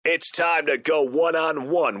It's time to go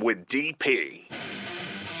one-on-one with DP.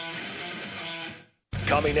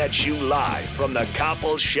 Coming at you live from the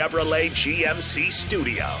Coppel Chevrolet GMC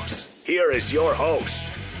studios. Here is your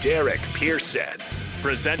host, Derek Pearson.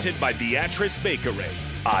 Presented by Beatrice Bakery.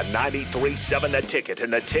 On 93.7 The Ticket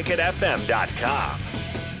and theticketfm.com.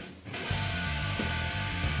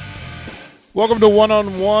 Welcome to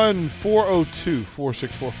One-on-One,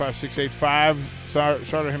 402-464-5685.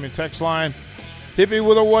 Charter Hemming text line. Hit me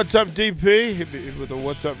with a "What's up, DP?" Hit me with a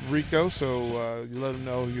 "What's up, Rico?" So you let him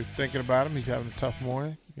know you're thinking about him. He's having a tough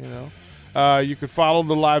morning, you know. You can follow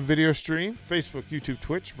the live video stream, Facebook, YouTube,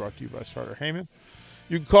 Twitch, brought to you by Charter Hemming.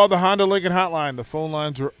 You can call the Honda Lincoln hotline. The phone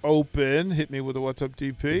lines are open. Hit me with a "What's up,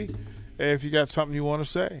 DP?" If you got something you want to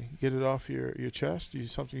say, get it off your chest.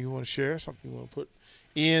 Something you want to share, something you want to put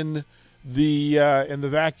in the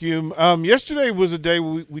vacuum. Yesterday was a day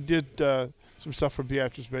we did some stuff for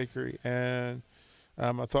Beatrice Bakery, and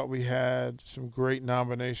I thought we had some great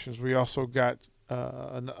nominations. We also got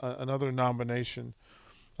another nomination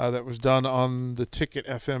that was done on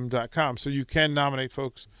theticketfm.com. So you can nominate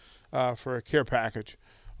folks for a care package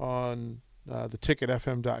on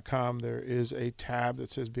theticketfm.com. There is a tab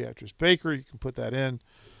that says Beatrice Bakery. You can put that in.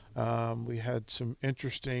 We had some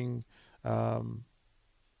interesting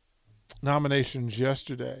nominations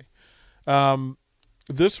yesterday.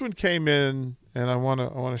 This one came in, and I want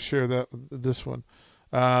to share this one.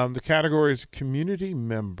 The category is community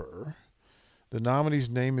member. The nominee's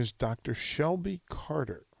name is Dr. Shelby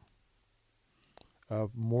Carter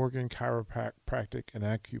of Morgan Chiropractic and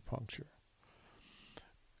Acupuncture.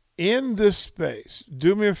 In this space,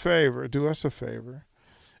 do us a favor,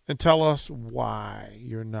 and tell us why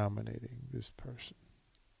you're nominating this person.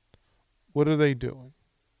 What are they doing?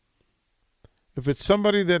 If it's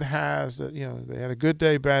somebody that has, they had a good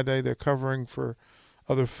day, bad day, they're covering for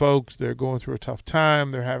other folks, they're going through a tough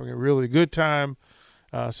time, they're having a really good time,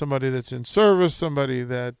 somebody that's in service, somebody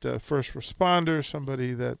that first responder,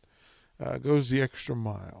 somebody that goes the extra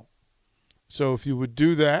mile. So if you would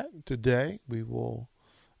do that today, we will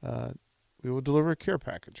deliver a care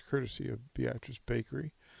package courtesy of Beatrice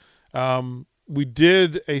Bakery. We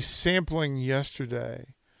did a sampling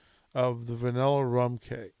yesterday of the vanilla rum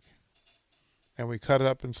cake, and we cut it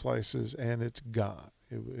up in slices, and it's gone.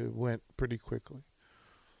 It went pretty quickly.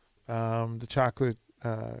 The chocolate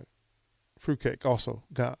fruitcake also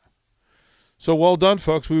gone. So well done,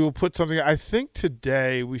 folks. We will put something. I think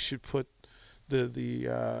today we should put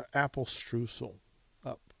the apple streusel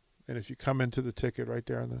up. And if you come into the ticket right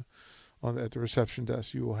there at the reception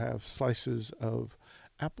desk, you will have slices of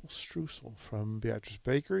apple streusel from Beatrice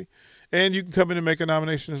Bakery, and you can come in and make a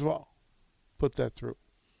nomination as well. Put that through,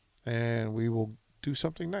 and we will do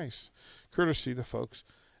something nice, courtesy the folks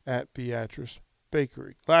at Beatrice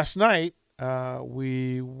Bakery. Last night,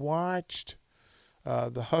 we watched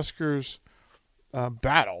the Huskers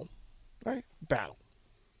battle, right? Battle.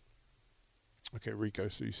 Okay, Rico,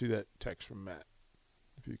 so you see that text from Matt.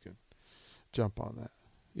 If you can jump on that.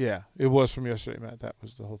 Yeah, it was from yesterday, Matt. That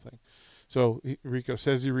was the whole thing. So Rico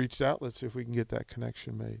says he reached out. Let's see if we can get that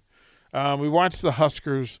connection made. We watched the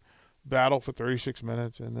Huskers battle for 36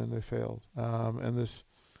 minutes, and then they failed. And this,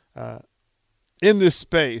 in this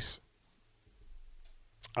space,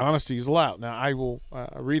 honesty is allowed. Now, I will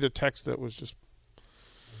read a text that was just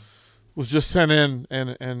sent in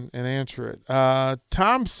and answer it.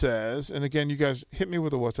 Tom says, and again, you guys hit me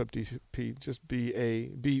with a "What's up, DP?" Just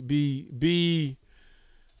be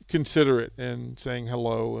considerate in saying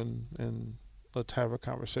hello and let's have a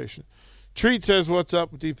conversation. Treat says, "What's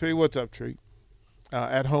up, DP?" What's up, Treat?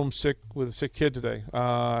 At home sick with a sick kid today.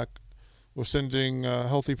 We're sending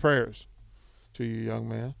healthy prayers to you, young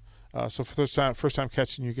man. So for the first time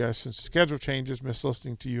catching you guys since the schedule changes, miss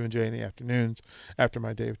listening to you and Jay in the afternoons after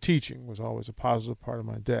my day of teaching. Was always a positive part of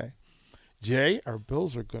my day. Jay, our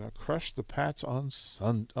Bills are going to crush the Pats on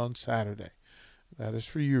Saturday. That is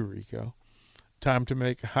for you, Rico. Time to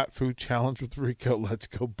make a hot food challenge with Rico. Let's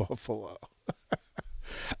go Buffalo.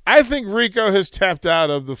 I think Rico has tapped out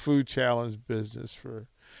of the food challenge business for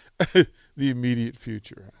the immediate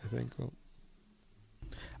future. I think.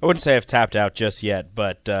 I wouldn't say I've tapped out just yet,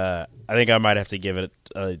 but I think I might have to give it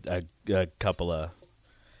a couple of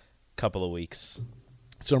weeks.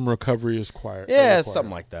 Some recovery is required. Yeah, something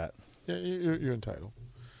like that. Yeah, you're entitled.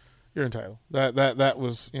 You're entitled. That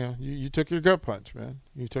was, you took your gut punch, man.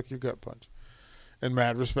 You took your gut punch, and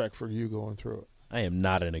mad respect for you going through it. I am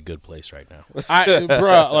not in a good place right now. I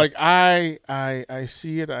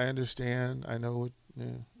see it. I understand. I know what.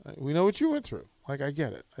 We know what you went through. I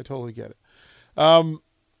get it. I totally get it.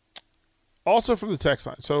 Also from the text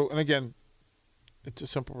line. So, and again, it's a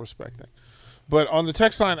simple respect thing. But on the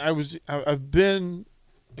text line, I've been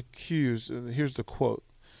accused, and here's the quote.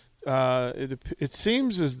 It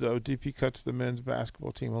seems as though DP cuts the men's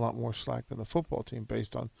basketball team a lot more slack than the football team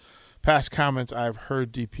based on past comments I've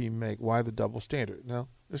heard DP make. Why the double standard? Now,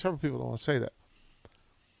 there's several people that want to say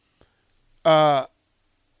that.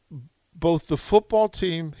 Both the football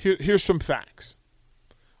team, here's some facts.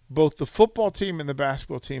 Both the football team and the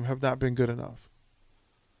basketball team have not been good enough.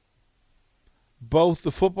 Both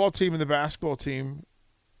the football team and the basketball team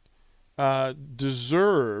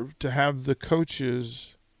deserve to have the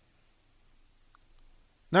coaches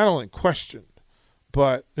not only questioned,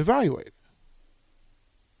 but evaluated.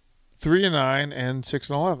 3-9 and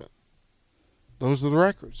 6-11. Those are the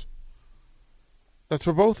records. That's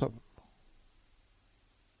for both of them.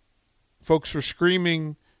 Folks were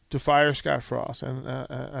screaming to fire Scott Frost, and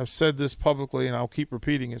I've said this publicly, and I'll keep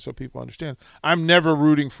repeating it so people understand. I'm never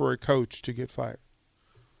rooting for a coach to get fired.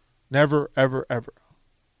 Never, ever, ever.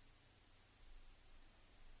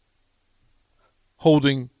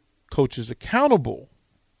 Holding coaches accountable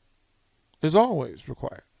is always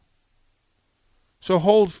required. So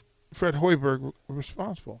hold Fred Hoiberg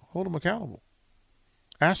responsible. Hold him accountable.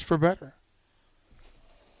 Ask for better.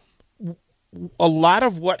 A lot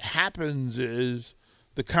of what happens is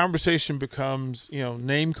the conversation becomes,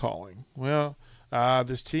 name calling. Well,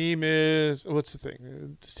 this team is, what's the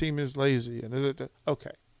thing? This team is lazy. And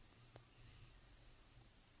okay.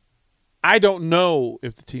 I don't know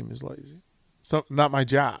if the team is lazy. It's not my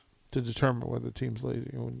job to determine whether the team's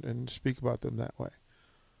lazy and speak about them that way.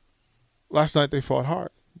 Last night they fought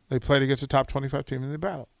hard. They played against a top 25 team and they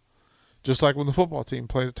battled. Just like when the football team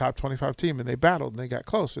played a top 25 team and they battled and they got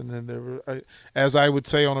close. And then there were, as I would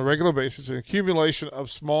say on a regular basis, an accumulation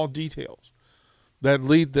of small details that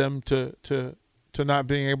lead them to not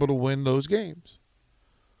being able to win those games.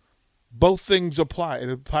 Both things apply. It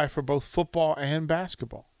applies for both football and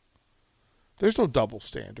basketball. There's no double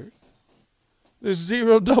standard. There's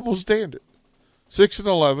zero double standard.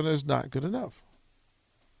 6-11 is not good enough.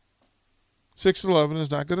 6-11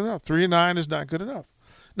 is not good enough. 3-9 is not good enough.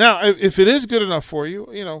 Now, if it is good enough for you,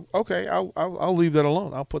 okay, I'll leave that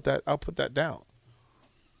alone. I'll put that down.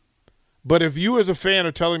 But if you as a fan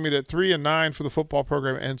are telling me that 3-9 for the football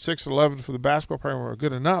program and 6-11 for the basketball program are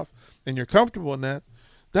good enough, and you're comfortable in that,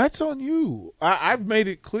 that's on you. I've made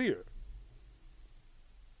it clear.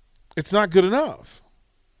 It's not good enough.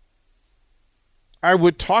 I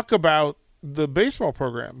would talk about the baseball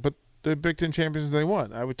program, but the Big Ten champions, they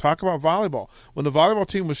won. I would talk about volleyball. When the volleyball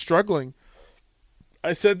team was struggling,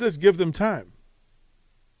 I said this, give them time.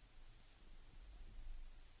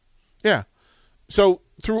 Yeah. So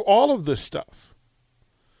through all of this stuff,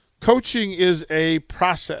 coaching is a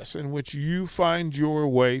process in which you find your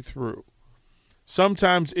way through.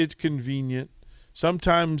 Sometimes it's convenient.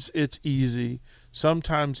 Sometimes it's easy.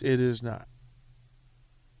 Sometimes it is not.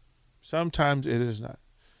 Sometimes it is not.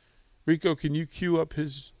 Rico, can you cue up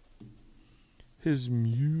his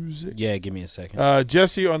music? Yeah, give me a second.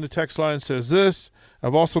 Jesse on the text line says this.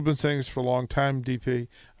 I've also been saying this for a long time, DP.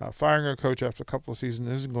 Firing a coach after a couple of seasons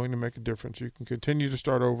isn't going to make a difference. You can continue to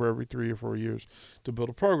start over every 3 or 4 years to build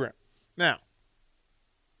a program. Now,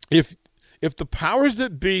 if the powers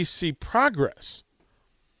that be see progress,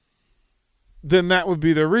 then that would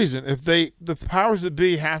be their reason. If the powers that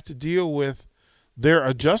be have to deal with their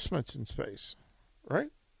adjustments in space, right?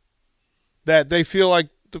 That they feel like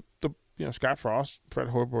the Scott Frost, Fred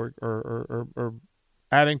Hoiberg are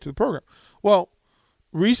adding to the program. Well,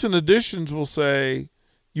 recent additions will say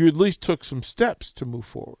you at least took some steps to move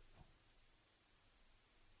forward.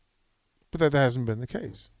 But that hasn't been the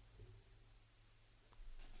case.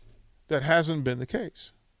 That hasn't been the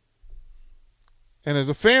case. And as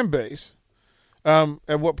a fan base,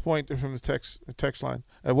 at what point, from the text line,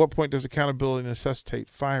 at what point does accountability necessitate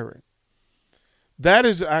firing? That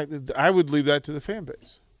is, I would leave that to the fan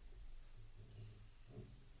base.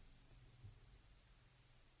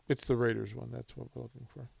 It's the Raiders one. That's what we're looking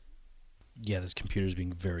for. Yeah, this computer's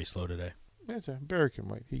being very slow today. Barry can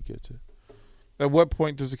wait. He gets it. At what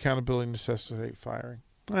point does accountability necessitate firing?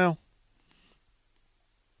 Well,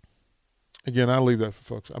 again, I'll leave that for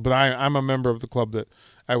folks. But I'm a member of the club that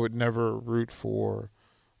I would never root for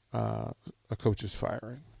a coach's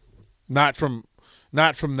firing. Not from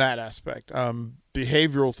that aspect.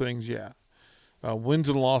 Behavioral things, yeah. Wins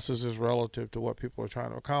and losses is relative to what people are trying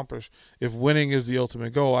to accomplish. If winning is the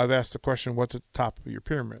ultimate goal, I've asked the question, what's at the top of your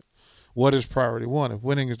pyramid? What is priority one? If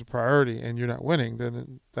winning is the priority and you're not winning,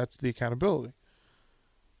 then that's the accountability.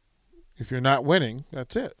 If you're not winning,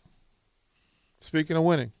 that's it. Speaking of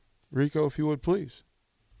winning, Rico, if you would, please.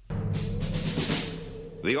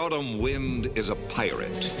 The autumn wind is a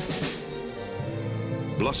pirate.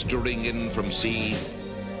 blustering in from sea,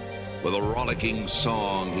 with a rollicking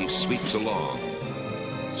song he sweeps along,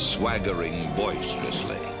 swaggering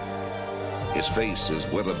boisterously. His face is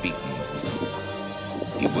weather-beaten.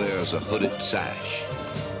 He wears a hooded sash,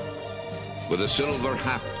 with a silver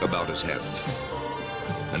hat about his head,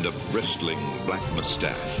 and a bristling black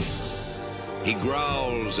mustache. He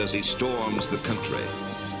growls as he storms the country,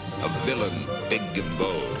 a villain big and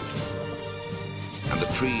bold. And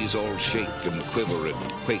the trees all shake and quiver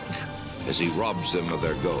and quake as he robs them of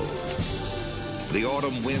their gold. The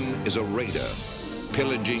autumn wind is a raider,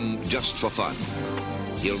 pillaging just for fun.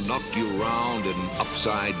 He'll knock you round and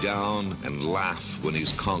upside down and laugh when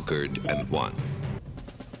he's conquered and won.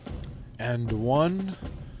 And one,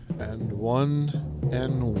 and one,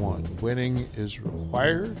 and one. Winning is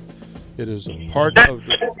required. It is a part of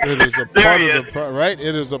the. It is a part of the right.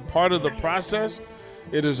 It is a part of the process.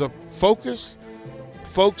 It is a focus.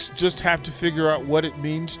 Folks just have to figure out what it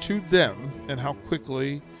means to them and how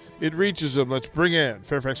quickly it reaches them. Let's bring in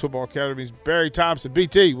Fairfax Football Academy's Barry Thompson.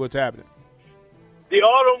 BT, what's happening? The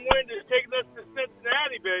autumn wind is taking us to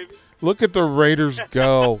Cincinnati, baby. Look at the Raiders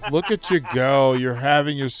go. Look at you go. You're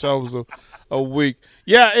having yourselves a week.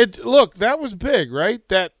 Yeah, look, that was big, right?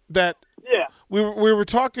 That yeah. We were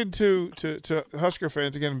talking to Husker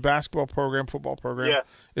fans, again, basketball program, football program. Yeah.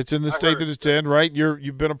 It's in the state that it's in, right?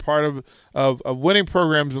 You've been a part of winning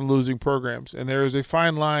programs and losing programs, and there is a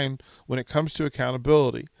fine line when it comes to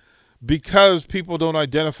accountability, because people don't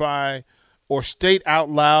identify or state out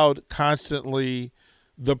loud constantly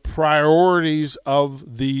the priorities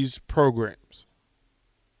of these programs.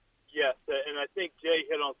 Yes, and I think Jay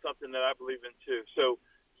hit on something that I believe in too. So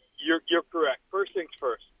you're correct. First things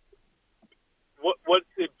first. What's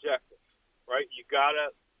the objective, right?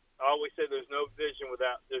 I always say there's no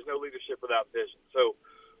leadership without vision. So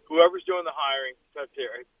whoever's doing the hiring,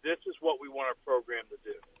 this is what we want our program to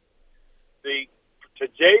do. To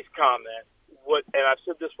Jay's comment, and I've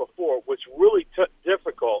said this before, what's really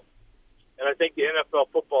difficult, and I think the NFL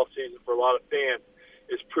football season for a lot of fans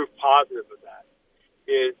is proof positive of that,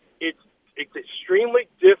 is it's extremely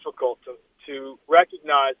difficult to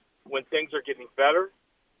recognize when things are getting better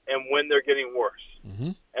and when they're getting worse.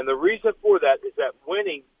 Mm-hmm. And the reason for that is that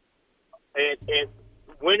winning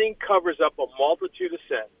covers up a multitude of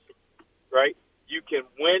sins, right? You can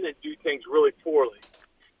win and do things really poorly.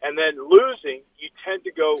 And then losing, you tend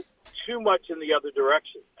to go too much in the other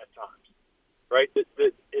direction at times, right?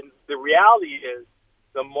 The reality is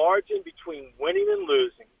the margin between winning and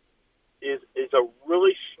losing is a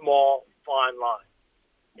really small, fine line.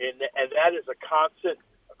 And that is a constant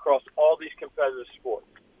across all these competitive sports.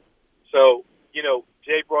 So,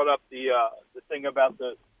 Jay brought up the thing about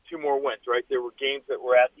the two more wins, right? There were games that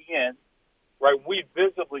were at the end, right? We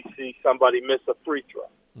visibly see somebody miss a free throw,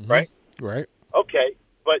 Mm-hmm. right? Right. Okay,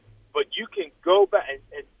 but you can go back, and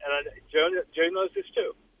Joe knows this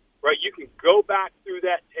too, right? You can go back through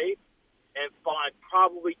that tape and find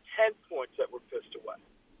probably 10 points that were pissed away,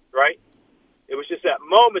 right? It was just that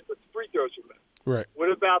moment that the free throws were missed. Right. What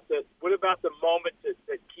about the moments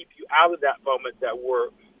that keep you out of that moment that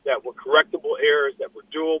were correctable errors, that were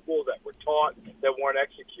doable, that were taught, that weren't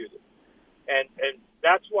executed? And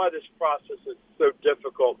that's why this process is so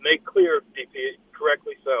difficult. Made clear, DP,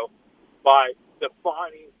 correctly so, by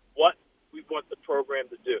defining what we want the program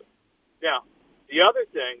to do. Now, the other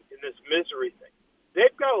thing in this misery thing,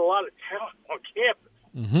 they've got a lot of talent on campus.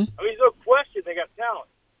 Mm-hmm. I mean, there's no question they got talent.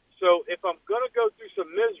 So if I'm going to go through some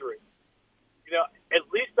misery, at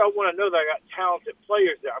least I want to know that I got talented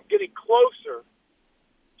players there. I'm getting closer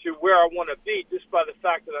to where I want to be just by the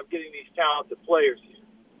fact that I'm getting these talented players here.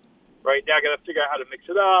 Right now, I got to figure out how to mix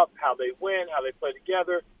it up, how they win, how they play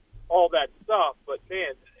together, all that stuff. But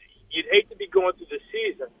man, you'd hate to be going through the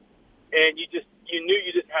season and you knew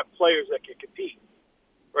you didn't have players that could compete.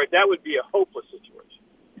 Right? That would be a hopeless situation.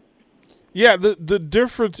 Yeah, the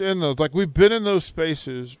difference in those, like, we've been in those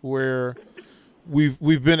spaces where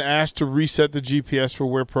we've been asked to reset the GPS for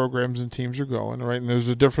where programs and teams are going, right? And there's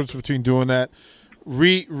a difference between doing that,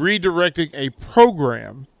 redirecting a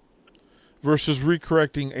program versus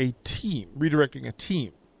redirecting a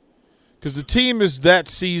team. Because the team is that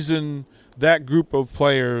season, that group of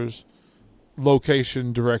players,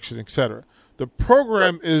 location, direction, etc. The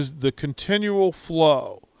program is the continual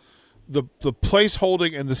flow, the place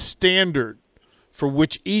holding, and the standard for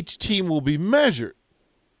which each team will be measured.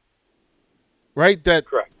 Right?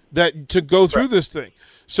 Correct. That to go through this thing.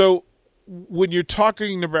 So when you're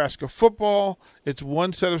talking Nebraska football, it's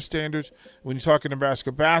one set of standards. When you're talking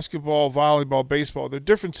Nebraska basketball, volleyball, baseball, there are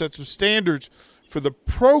different sets of standards for the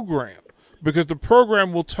program, because the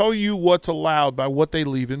program will tell you what's allowed by what they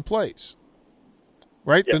leave in place.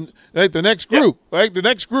 right? Yeah. The next group, right? The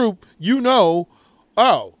next group,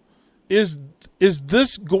 is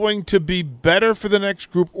this going to be better for the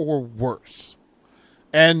next group or worse?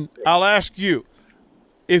 And I'll ask you,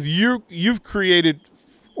 if you've created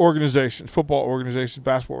organizations, football organizations,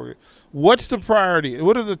 basketball organizations, what's the priority?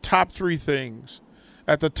 What are the top 3 things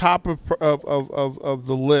at the top of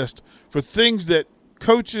the list for things that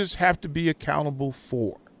coaches have to be accountable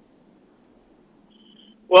for?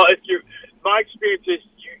 Well, my experience is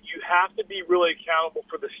you have to be really accountable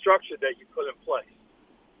for the structure that you put in place,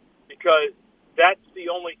 because that's the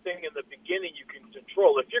only thing in the beginning you can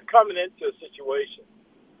control. If you're coming into a situation,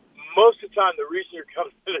 most of the time the reason you're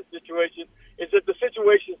coming into a situation is that the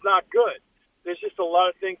situation is not good. There's just a lot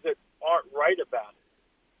of things that aren't right about it.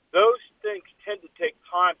 Those things tend to take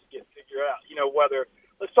time to get figured out.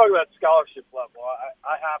 Let's talk about scholarship level.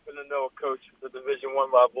 I happen to know a coach at the Division I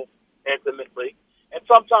level intimately, and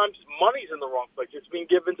sometimes money's in the wrong place. It's being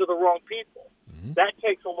given to the wrong people. Mm-hmm. That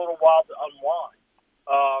takes a little while to unwind.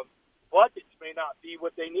 Budgets may not be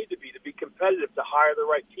what they need to be competitive, to hire the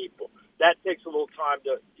right people. That takes a little time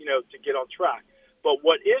to get on track. But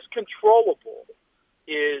what is controllable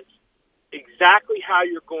is exactly how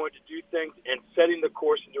you're going to do things and setting the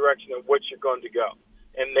course and direction of which you're going to go,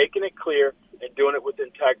 and making it clear and doing it with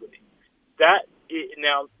integrity.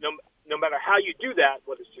 Now, no matter how you do that,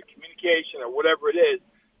 whether it's through communication or whatever it is,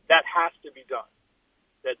 that has to be done.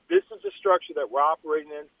 That this is the structure that we're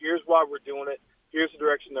operating in. Here's why we're doing it. Here's the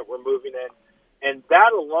direction that we're moving in. And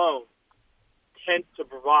that alone tends to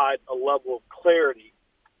provide a level of clarity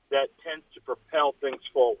that tends to propel things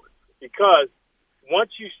forward. Because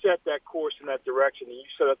once you set that course in that direction and you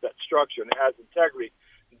set up that structure and it has integrity,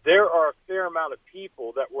 there are a fair amount of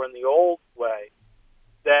people that were in the old way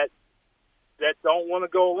that don't want to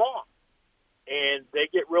go along. And they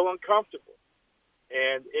get real uncomfortable.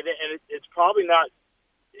 And it's probably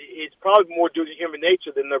more due to human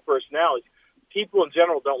nature than their personalities. People in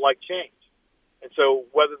general don't like change. And so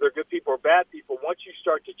whether they're good people or bad people, once you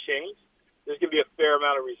start to change, there's going to be a fair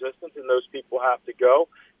amount of resistance, and those people have to go.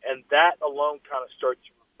 And that alone kind of starts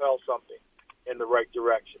to propel something in the right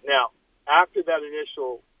direction. Now, after that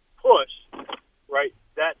initial push, right,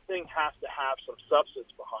 that thing has to have some substance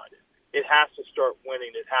behind it. It has to start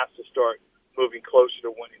winning. It has to start moving closer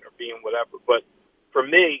to winning or being whatever. But for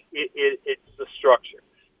me, it's the structure.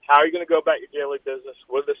 How are you going to go about your daily business?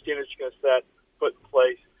 What are the standards you're going to set, put in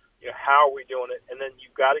place? How are we doing it? And then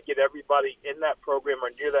you've got to get everybody in that program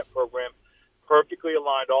or near that program perfectly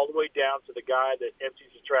aligned all the way down to the guy that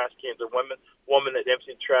empties the trash cans or woman that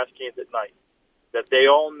empties the trash cans at night, that they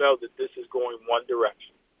all know that this is going one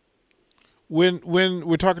direction. When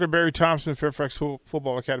we're talking to Barry Thompson, Fairfax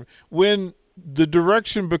Football Academy, when the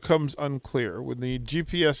direction becomes unclear, when the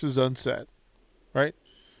GPS is unset, right,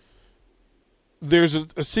 there's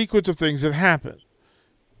a sequence of things that happen.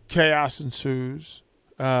 Chaos ensues.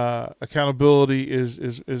 Accountability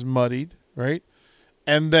is muddied, right?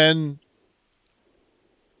 And then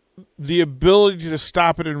the ability to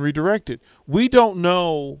stop it and redirect it. We don't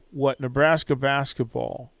know what Nebraska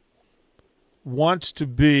basketball wants to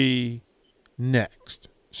be next.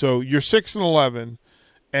 So you're 6-11,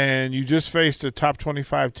 and you just faced a top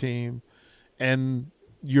 25 team, and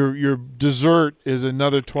your dessert is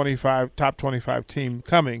another top 25 team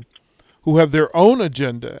coming, who have their own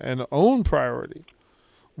agenda and own priority.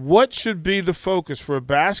 What should be the focus for a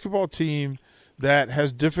basketball team that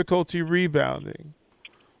has difficulty rebounding,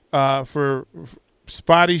 for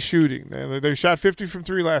spotty shooting? They shot 50 from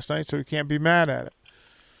 3 last night, so you can't be mad at it.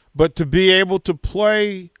 But to be able to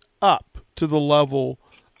play up to the level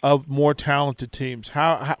of more talented teams,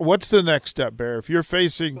 what's the next step, Bear? If you're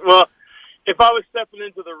facing – Well, if I was stepping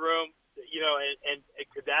into the room, and it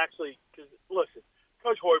could actually – because, listen,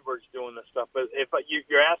 Coach Hoiberg's doing this stuff, but if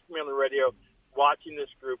you're asking me on the radio – watching this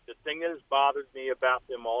group, the thing that has bothered me about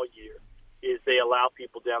them all year is they allow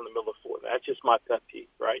people down the middle of the floor. That's just my pet peeve,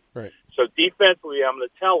 right? Right. So defensively, I'm going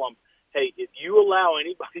to tell them, hey, if you allow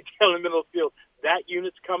anybody down the middle of the field, that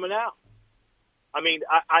unit's coming out. I mean,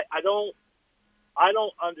 I don't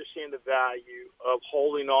understand the value of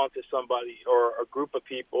holding on to somebody or a group of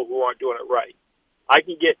people who aren't doing it right. I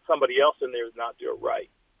can get somebody else in there who's not doing it right.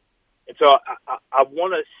 And so I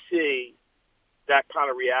want to see that kind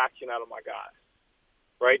of reaction out of my guys.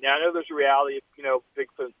 Right now, I know there's a reality of,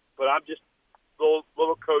 Bigfoot, but I'm just a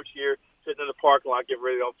little coach here sitting in the parking lot getting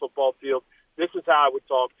ready on the football field. This is how I would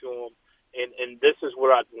talk to them, and this is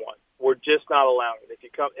what I'd want. We're just not allowing it.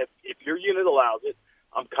 If your unit allows it,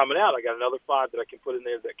 I'm coming out. I got another 5 that I can put in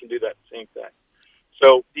there that can do that same thing.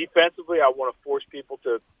 So defensively, I want to force people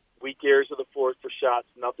to weak areas of the floor for shots,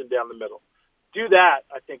 nothing down the middle. do that,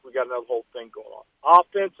 I think we got another whole thing going on.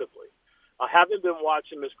 Offensively, I haven't been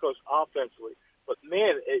watching them as close offensively, but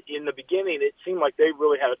man, in the beginning, it seemed like they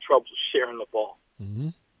really had a trouble sharing the ball. Mm-hmm.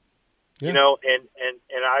 Yeah. You know, and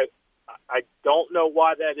I don't know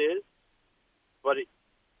why that is, but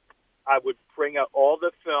I would bring out all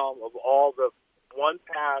the film of all the one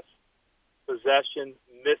pass possession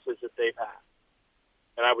misses that they've had,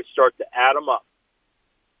 and I would start to add them up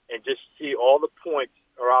and just see all the points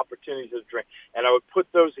or opportunities of drink, and I would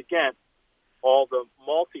put those against all the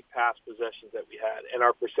multi-pass possessions that we had and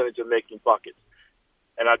our percentage of making buckets,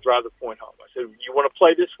 and I'd drive the point home. I said, you want to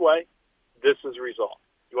play this way? This is the result.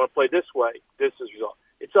 You want to play this way? This is the result.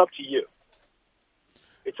 It's up to you.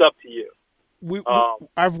 It's up to you.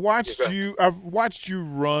 I've watched you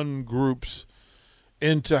run groups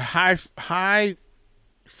into high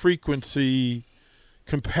frequency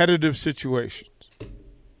competitive situations,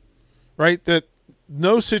 right? That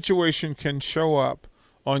no situation can show up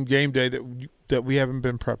on game day that we haven't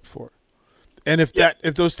been prepped for. And if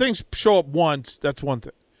those things show up once, that's one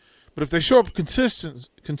thing. But if they show up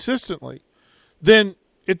consistently, then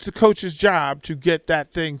it's the coach's job to get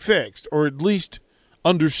that thing fixed or at least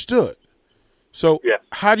understood. So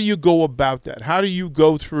how do you go about that? How do you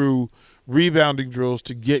go through rebounding drills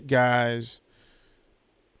to get guys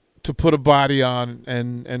to put a body on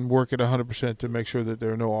and work at 100% to make sure that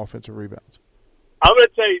there are no offensive rebounds? I'm going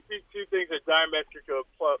to tell you two things that diametrically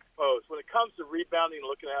opposed. When it comes to rebounding and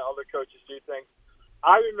looking at other coaches do things,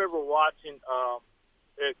 I remember watching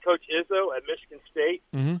Coach Izzo at Michigan State,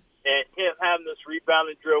 mm-hmm. and him having this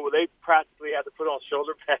rebounding drill where they practically had to put on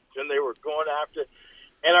shoulder pads and they were going after it.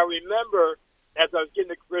 And I remember as I was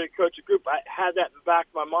getting ready to coach a group, I had that in the back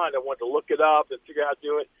of my mind. I wanted to look it up and figure out how to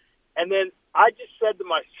do it. And then I just said to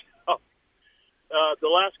myself, the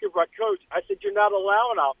last group I coached, I said, you're not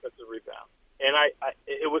allowing offensive rebounds. And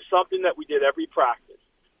it was something that we did every practice.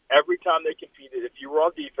 Every time they competed, if you were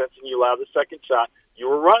on defense and you allowed the second shot, you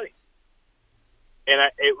were running. And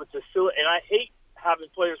it was a silly, and I hate having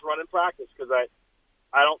players run in practice because I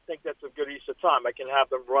don't think that's a good use of time. I can have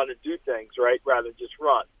them run and do things, right, rather than just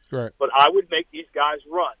run. Right. But I would make these guys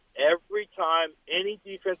run. Every time any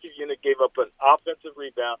defensive unit gave up an offensive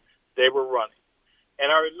rebound, they were running.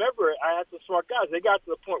 And I remember I had some smart guys. They got to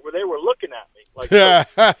the point where they were looking at me like,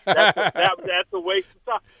 that's a waste of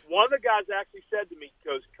time. One of the guys actually said to me,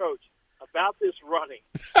 goes, Coach, about this running,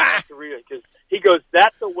 because he goes,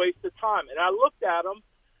 that's a waste of time. And I looked at him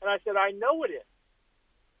and I said, I know it is.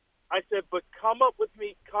 I said, but come up with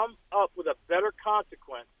a better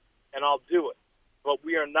consequence, and I'll do it. But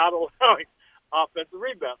we are not allowing offensive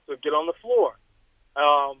rebounds, so get on the floor.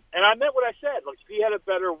 And I meant what I said. Like, if he had a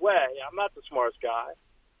better way, I'm not the smartest guy,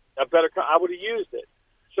 I would have used it.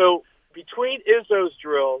 So between Izzo's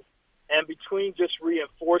drills and between just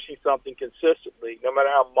reinforcing something consistently, no matter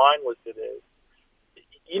how mindless it is,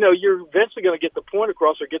 you're eventually going to get the point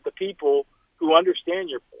across or get the people who understand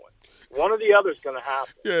your point. One or the other is going to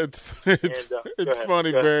happen. Yeah, it's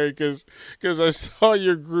funny, Barry, because I saw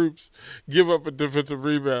your groups give up an offensive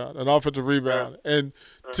rebound, and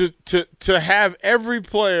to have every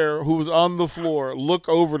player who was on the floor look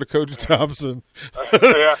over to Coach Thompson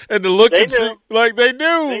and to look and see, like they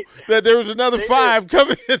knew that there was another five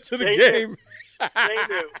coming into the game.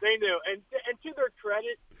 They knew, and to their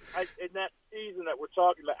credit, in that season that we're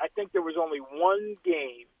talking about, I think there was only one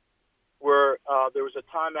game where there was a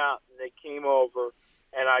timeout and they came over,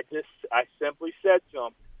 and I simply said to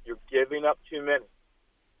them, "You're giving up too many.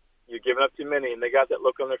 You're giving up too many," and they got that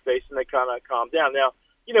look on their face and they kind of calmed down. Now,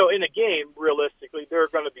 in a game, realistically, there are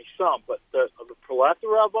going to be some, but the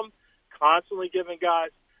plethora of them, constantly giving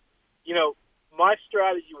guys, my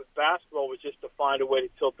strategy with basketball was just to find a way to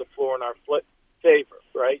tilt the floor in our favor,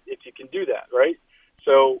 right? If you can do that, right?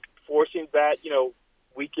 So forcing that,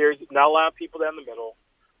 weak areas, not allowing people down the middle,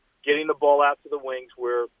 getting the ball out to the wings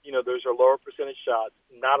where, those are lower percentage shots,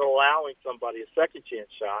 not allowing somebody a second chance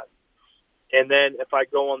shot. And then if I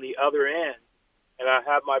go on the other end and I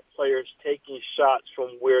have my players taking shots from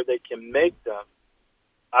where they can make them,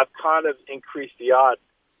 I've kind of increased the odds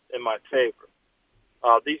in my favor.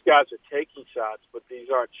 These guys are taking shots, but these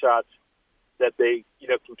aren't shots that they,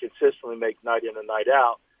 can consistently make night in and night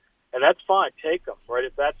out. And that's fine. Take them, right?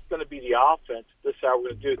 If that's going to be the offense, this is how we're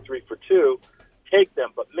going to do it 3 for 2. Take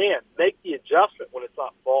them, but man, make the adjustment when it's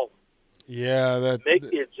not falling. Yeah, make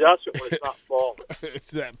the adjustment when it's not falling.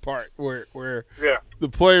 It's that part where the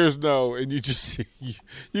players know, and you just see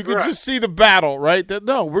you can just see the battle, right? That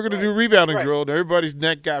we're going to do rebounding drill, and everybody's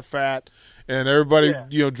neck got fat, and everybody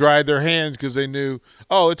dried their hands because they knew,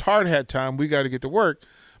 it's hard hat time. We got to get to work.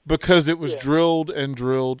 because it was drilled and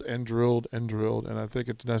drilled and drilled and drilled, and I think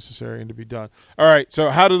it's necessary and to be done. All right, so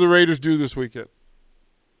how do the Raiders do this weekend?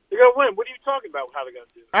 They're going to win. What are you talking about, how they're going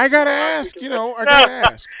to do? I got to ask. I got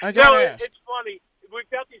to ask. It's funny. We've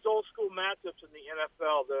got these old school matchups in the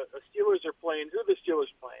NFL. The Steelers are playing. Who are the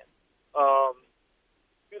Steelers playing?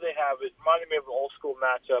 Who they have? It reminded me of an old school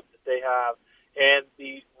matchup that they have. And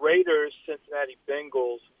the Raiders, Cincinnati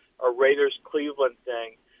Bengals, or Raiders Cleveland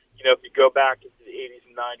thing. You know, if you go back into the 80s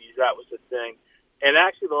and 90s, that was the thing. And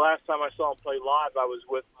actually, the last time I saw them play live, I was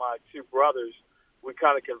with my two brothers. We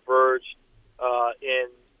kind of converged in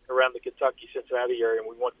around the Kentucky-Cincinnati area, and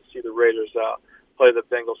we went to see the Raiders play the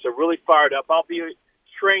Bengals. So really fired up. I'll be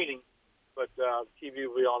training, but TV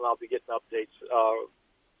will be on. I'll be getting updates.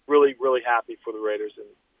 Really, really happy for the Raiders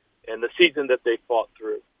and the season that they fought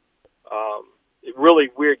through. Really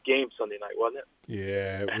weird game Sunday night, wasn't it?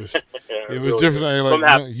 Yeah, it was. Yeah, it was really different.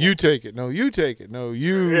 Like, no, you take it. No, you take it. No,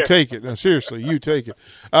 you take it. No, seriously, you take it.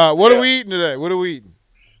 What are we eating today? What are we eating?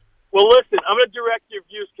 Well, listen, I'm going to direct your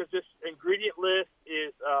views because this ingredient list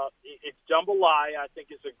is it's jambalaya. I think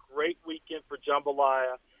it's a great weekend for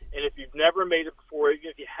jambalaya. And if you've never made it before, even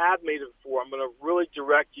if you have made it before, I'm going to really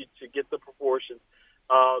direct you to get the proportions.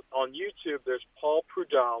 On YouTube, there's Paul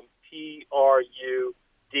Prudhomme, Prudhomme,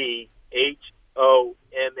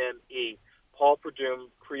 Paul Prudhomme,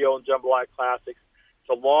 Creole and Jambalaya Classics. It's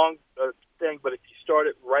a long thing, but if you start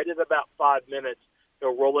it right at about 5 minutes,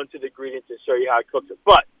 he'll roll into the ingredients and show you how he cooks it.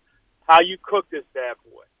 But how you cook this bad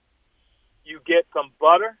boy. You get some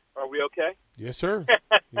butter. Are we okay? Yes, sir.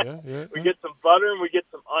 Yeah. We get some butter and we get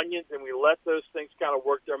some onions, and we let those things kind of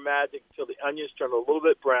work their magic until the onions turn a little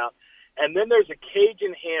bit brown. And then there's a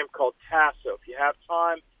Cajun ham called tasso. If you have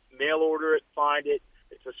time, mail order it, find it.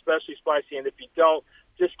 It's especially spicy. And if you don't,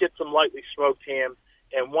 just get some lightly smoked ham.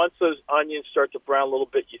 And once those onions start to brown a little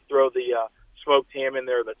bit, you throw the smoked ham in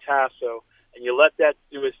there, the tasso, and you let that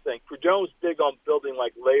do its thing. Prudhomme's big on building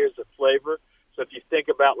like layers of flavor. So if you think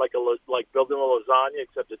about like building a lasagna,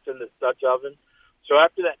 except it's in this Dutch oven. So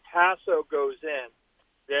after that tasso goes in,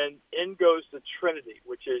 then in goes the Trinity,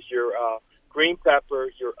 which is your green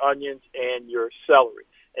pepper, your onions, and your celery.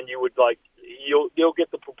 And you would you'll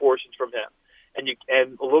get the proportions from him. And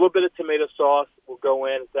a little bit of tomato sauce will go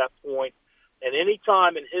in at that point. And any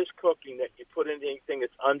time in his cooking that you put in anything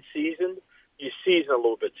that's unseasoned, you season a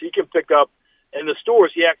little bit. So you can pick up in the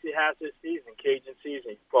stores. He actually has his seasoning, Cajun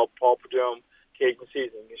seasoning, called Paul Prudhomme Cajun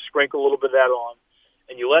seasoning. You sprinkle a little bit of that on,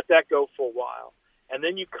 and you let that go for a while. And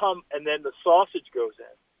then and then the sausage goes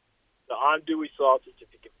in, the andouille sausage, if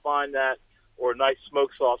you can find that, or a nice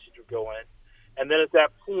smoked sausage will go in. And then at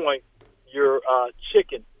that point, your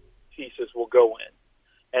chicken pieces will go in.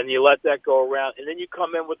 And you let that go around. And then you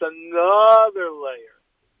come in with another layer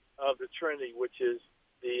of the Trinity, which is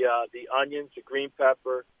the onions, the green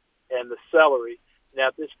pepper, and the celery. Now,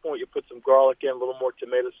 at this point, you put some garlic in, a little more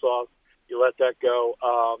tomato sauce. You let that go.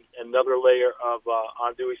 Another layer of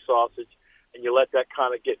andouille sausage. And you let that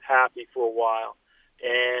kind of get happy for a while.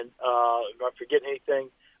 And if I'm forgetting anything,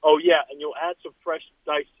 and you'll add some fresh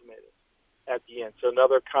diced tomatoes at the end. So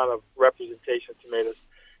another kind of representation of tomatoes.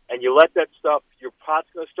 And you let that stuff, your pot's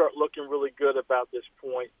going to start looking really good about this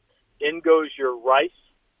point. In goes your rice,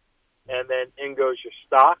 and then in goes your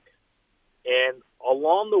stock. And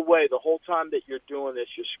along the way, the whole time that you're doing this,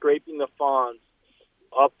 you're scraping the fondant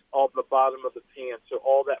up off the bottom of the pan. So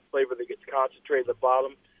all that flavor that gets concentrated at the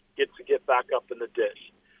bottom gets to get back up in the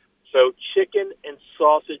dish. So chicken and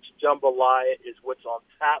sausage jambalaya is what's on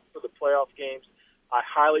tap for the playoff games. I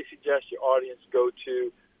highly suggest your audience go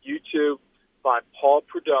to YouTube, find Paul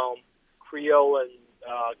Prudhomme, Creole and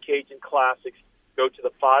Cajun Classics. Go to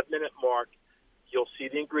the 5-minute mark. You'll see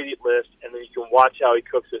the ingredient list, and then you can watch how he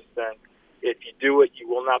cooks this thing. If you do it, you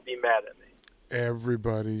will not be mad at me.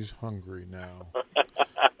 Everybody's hungry now.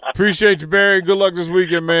 Appreciate you, Barry. Good luck this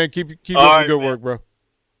weekend, man. Keep up the good work, bro.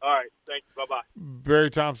 All right. Thank you. Bye-bye. Barry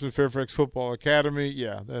Thompson, Fairfax Football Academy.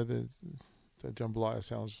 Yeah, that jambalaya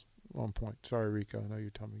sounds on point. Sorry, Rico. I know your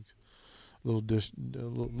tummy's a little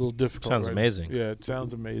difficult. Sounds amazing. Yeah, it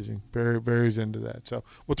sounds amazing. Barry's into that. So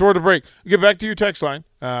we'll throw it a break. We'll get back to your text line,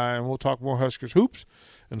 and we'll talk more Huskers hoops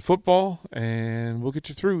and football, and we'll get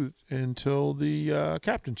you through until the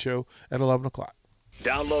Captain Show at 11 o'clock.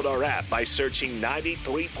 Download our app by searching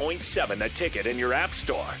 93.7 The Ticket in your app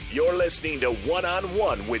store. You're listening to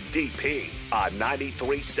One-on-One with DP on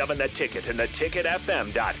 93.7 The Ticket and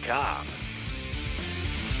theticketfm.com.